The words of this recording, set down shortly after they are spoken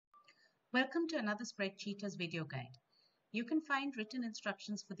Welcome to another Spreadsheeters video guide. You can find written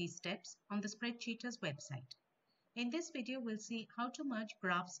instructions for these steps on the Spreadsheeters website. In this video, we'll see how to merge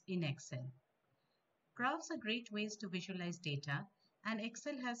graphs in Excel. Graphs are great ways to visualize data, and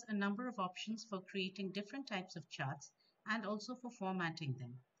Excel has a number of options for creating different types of charts and also for formatting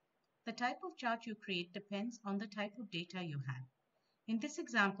them. The type of chart you create depends on the type of data you have. In this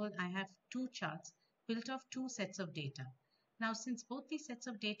example, I have two charts built of two sets of data. Now, since both these sets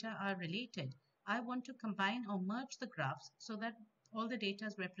of data are related, I want to combine or merge the graphs so that all the data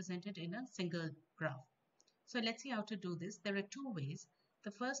is represented in a single graph. So let's see how to do this. There are two ways.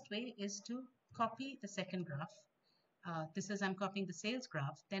 The first way is to copy the second graph. I'm copying the sales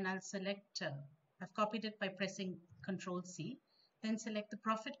graph. Then I'll select, I've copied it by pressing Control C. Then select the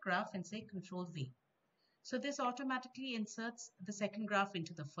profit graph and say Control V. So this automatically inserts the second graph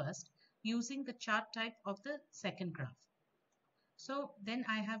into the first using the chart type of the second graph. So then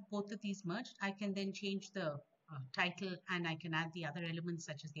I have both of these merged. I can then change the title and I can add the other elements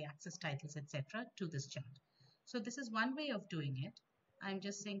such as the axis titles, etc. to this chart. So this is one way of doing it. I'm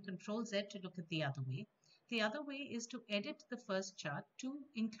just saying Control Z to look at the other way. The other way is to edit the first chart to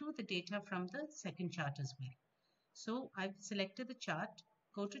include the data from the second chart as well. So I've selected the chart,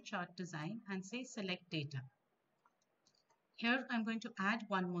 go to Chart Design and say Select Data. Here I'm going to add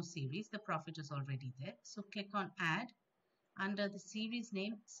one more series. The profit is already there. So click on Add. Under the series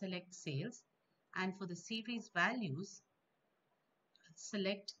name, select Sales, and for the series values,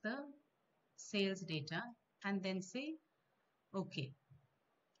 select the sales data and then say OK.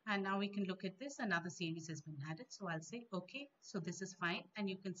 And now we can look at this. Another series has been added. So I'll say OK. So this is fine. And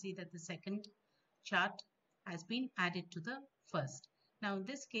you can see that the second chart has been added to the first. Now in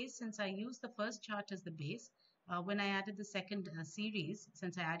this case, since I use the first chart as the base, when I added the second series,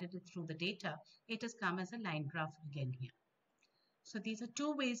 since I added it through the data, it has come as a line graph again here. So these are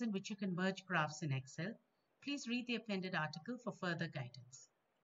two ways in which you can merge graphs in Excel. Please read the appended article for further guidance.